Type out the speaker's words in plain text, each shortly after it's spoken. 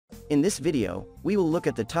In this video, we will look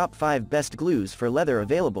at the top 5 best glues for leather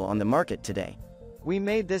available on the market today. We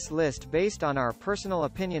made this list based on our personal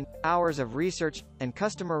opinion, hours of research, and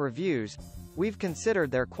customer reviews. We've considered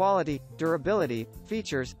their quality, durability,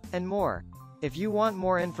 features, and more. If you want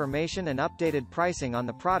more information and updated pricing on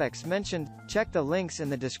the products mentioned, check the links in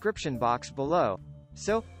the description box below.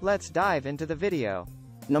 So, let's dive into the video.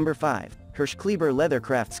 Number 5. Hirschkleber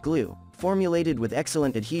Leathercrafts Glue. Formulated with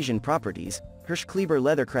excellent adhesion properties, Hirschkleber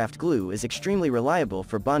Leathercraft Glue is extremely reliable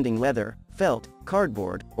for bonding leather, felt,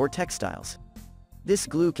 cardboard, or textiles. This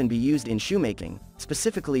glue can be used in shoemaking,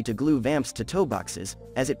 specifically to glue vamps to toe boxes,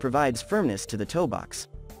 as it provides firmness to the toe box.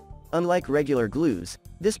 Unlike regular glues,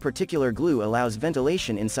 this particular glue allows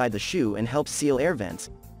ventilation inside the shoe and helps seal air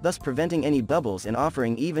vents, thus preventing any bubbles and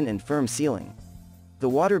offering even and firm sealing. The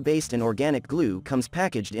water-based and organic glue comes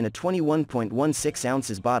packaged in a 21.16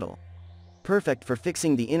 ounces bottle. Perfect for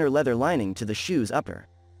fixing the inner leather lining to the shoe's upper.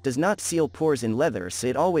 Does not seal pores in leather, so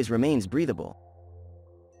it always remains breathable.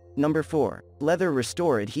 Number 4. Leather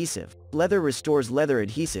Restore Adhesive. Leather Restore's leather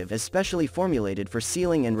adhesive is specially formulated for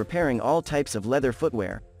sealing and repairing all types of leather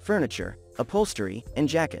footwear, furniture, upholstery, and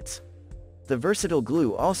jackets. The versatile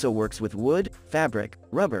glue also works with wood, fabric,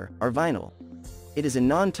 rubber, or vinyl. It is a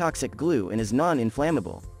non-toxic glue and is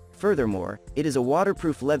non-inflammable. Furthermore, it is a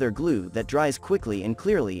waterproof leather glue that dries quickly and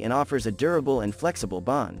clearly and offers a durable and flexible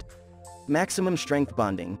bond. Maximum strength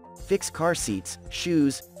bonding. Fix car seats,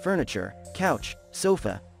 shoes, furniture, couch,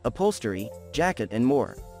 sofa, upholstery, jacket, and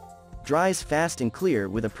more. Dries fast and clear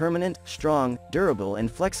with a permanent, strong, durable,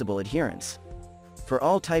 and flexible adherence. For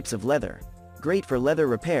all types of leather. Great for leather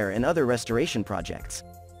repair and other restoration projects.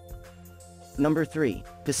 Number 3.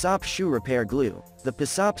 Pssopp Shoe Repair Glue. The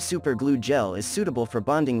Pssopp Super Glue Gel is suitable for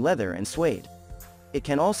bonding leather and suede. It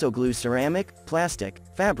can also glue ceramic, plastic,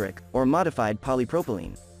 fabric, or modified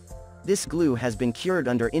polypropylene. This glue has been cured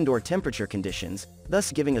under indoor temperature conditions,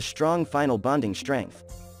 thus giving a strong final bonding strength.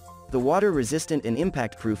 The water-resistant and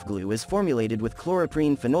impact-proof glue is formulated with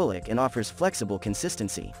chloroprene phenolic and offers flexible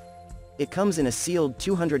consistency. It comes in a sealed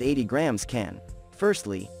 280 grams can.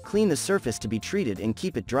 Firstly, clean the surface to be treated and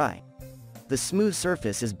keep it dry. The smooth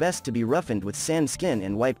surface is best to be roughened with sand skin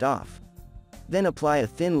and wiped off. Then apply a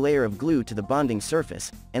thin layer of glue to the bonding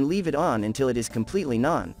surface, and leave it on until it is completely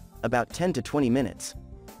non, about 10 to 20 minutes.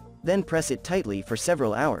 Then press it tightly for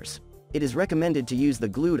several hours. It is recommended to use the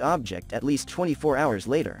glued object at least 24 hours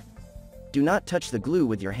later. Do not touch the glue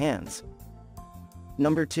with your hands.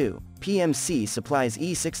 Number 2. PMC supplies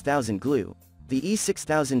E6000 Glue. The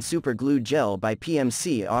E6000 Super Glue Gel by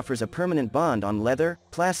PMC offers a permanent bond on leather,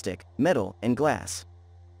 plastic, metal, and glass.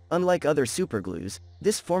 Unlike other superglues,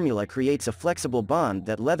 this formula creates a flexible bond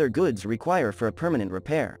that leather goods require for a permanent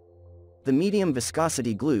repair. The medium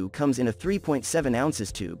viscosity glue comes in a 3.7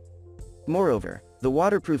 ounces tube. Moreover, the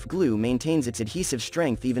waterproof glue maintains its adhesive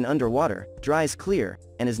strength even underwater, dries clear,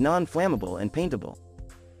 and is non-flammable and paintable.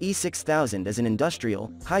 E6000 is an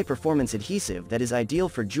industrial, high-performance adhesive that is ideal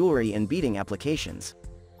for jewelry and beading applications.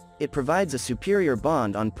 It provides a superior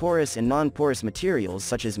bond on porous and non-porous materials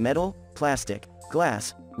such as metal, plastic,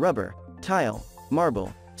 glass, rubber, tile,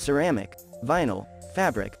 marble, ceramic, vinyl,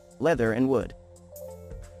 fabric, leather, and wood.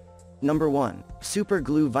 Number 1. Super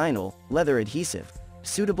Glue Vinyl Leather Adhesive.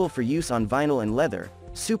 Suitable for use on vinyl and leather,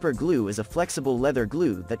 Super Glue is a flexible leather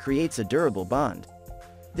glue that creates a durable bond.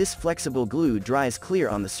 This flexible glue dries clear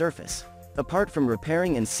on the surface. Apart from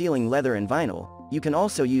repairing and sealing leather and vinyl, you can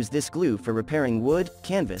also use this glue for repairing wood,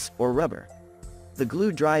 canvas, or rubber. The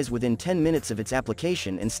glue dries within 10 minutes of its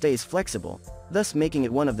application and stays flexible, thus making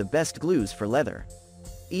it one of the best glues for leather.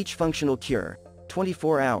 Each functional cure.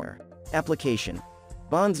 24-hour. Application.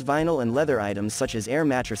 Bonds vinyl and leather items such as air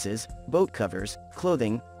mattresses, boat covers,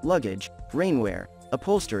 clothing, luggage, rainwear,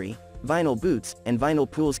 upholstery, vinyl boots, and vinyl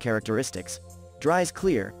pools. Characteristics. Dries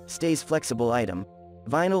clear, stays flexible item.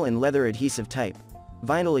 Vinyl and leather adhesive type.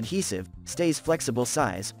 Vinyl adhesive, stays flexible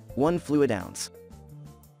size, 1 fluid ounce.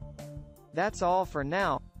 That's all for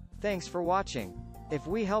now. Thanks for watching. If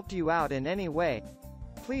we helped you out in any way,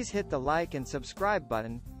 please hit the like and subscribe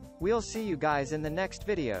button. We'll see you guys in the next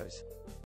videos.